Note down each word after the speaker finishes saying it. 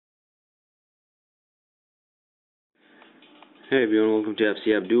Hey everyone, welcome to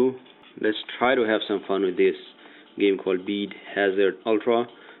FC Abdu. Let's try to have some fun with this game called Beat Hazard Ultra.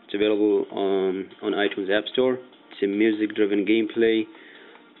 It's available on iTunes App Store. It's a music-driven gameplay,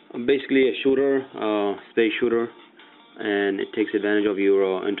 basically a shooter, space shooter, and it takes advantage of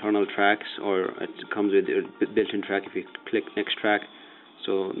your internal tracks, or it comes with a built-in track if you click next track.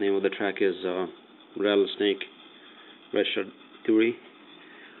 So the name of the track is Rattlesnake Red Shirt Theory,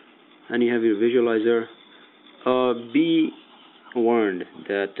 and you have your visualizer. Be warned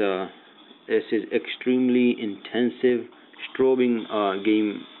that this is extremely intensive strobing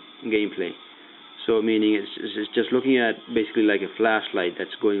gameplay. So meaning it's just looking at basically like a flashlight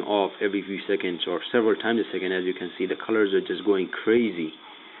that's going off every few seconds or several times a second. As you can see, the colors are just going crazy.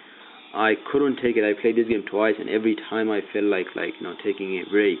 I couldn't take it. I played this game twice, and every time I felt like taking a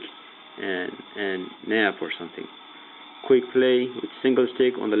break and nap or something. Quick play with single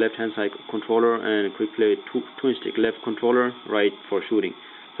stick on the left hand side controller, and quick play with twin stick left controller right for shooting.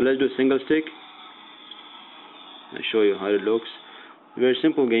 So let's do single stick. I'll show you how it looks. Very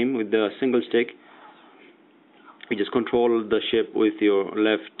simple game with the single stick. You just control the ship with your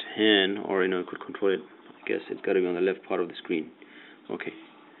left hand, or you could control it. I guess it's got to be on the left part of the screen. Okay,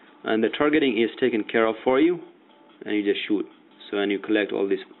 and the targeting is taken care of for you, and you just shoot. So and you collect all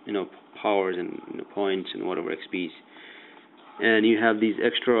these powers and points and whatever XPs. And you have these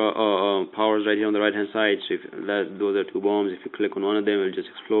extra powers right here on the right hand side. So if those are two bombs. If you click on one of them, it will just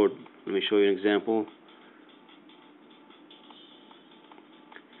explode. Let me show you an example.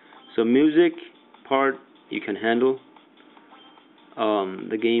 So music part you can handle,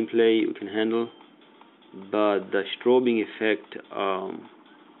 the gameplay you can handle, but the strobing effect,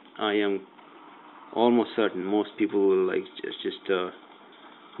 I am almost certain most people will just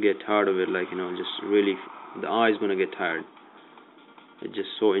get tired of it. Just really the eye is gonna get tired. It's just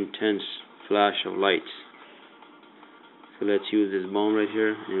so intense flash of lights. So let's use this bomb right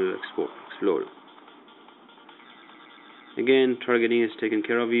here, and it will explode. Again, targeting is taken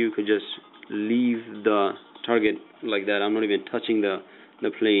care of. You could just leave the target like that. I'm not even touching the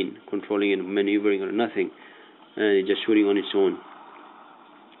plane, controlling it, maneuvering or nothing, and it's just shooting on its own.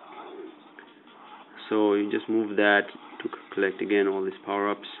 So you just move that to collect again all these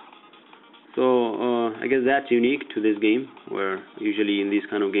power-ups. So I guess that's unique to this game, where usually in these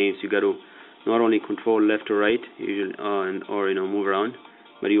kind of games you got to not only control left or right, usually, or move around,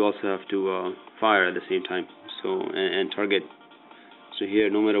 but you also have to fire at the same time. So and target. So here,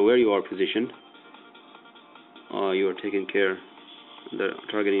 no matter where you are positioned, you are taken care. The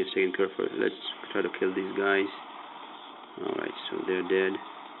targeting is taken care of. Let's try to kill these guys. All right, so they're dead.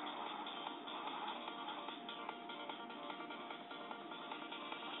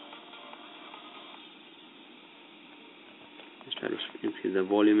 Let's try to increase the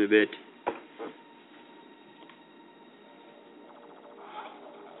volume a bit.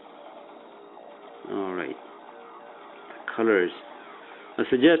 All right. The colors. I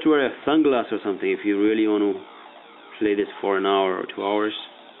suggest wear a sunglass or something if you really want to play this for an hour or 2 hours.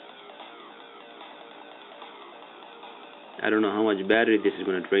 I don't know how much battery this is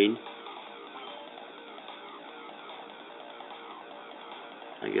going to drain.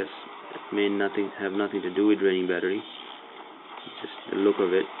 I guess it may have nothing to do with draining battery. Just the look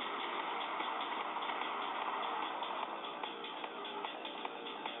of it.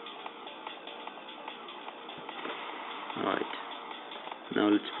 Alright. Now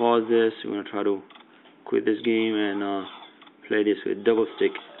let's pause this. We're going to try to quit this game and play this with double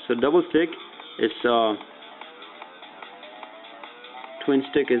stick. So double stick is twin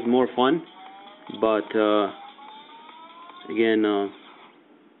stick is more fun, but again,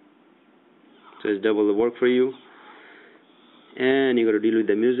 so it's double the work for you. And you got to deal with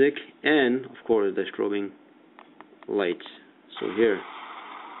the music and of course the strobing lights. So here,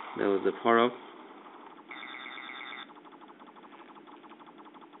 that was the power up.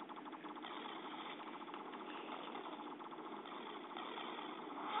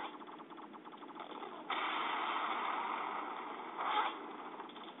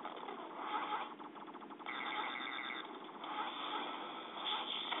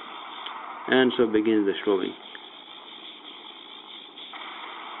 And so begins the strobing.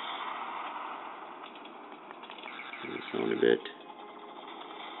 Sound a bit.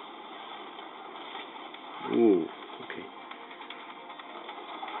 Ooh, okay.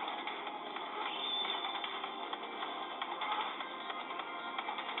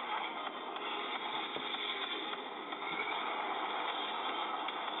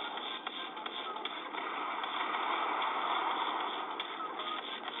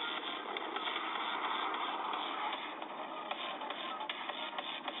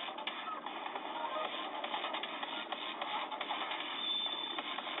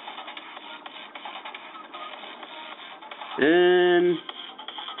 And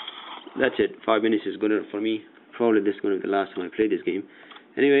that's it. 5 minutes is good enough for me. Probably this is going to be the last time I play this game.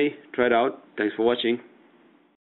 Anyway, try it out. Thanks for watching.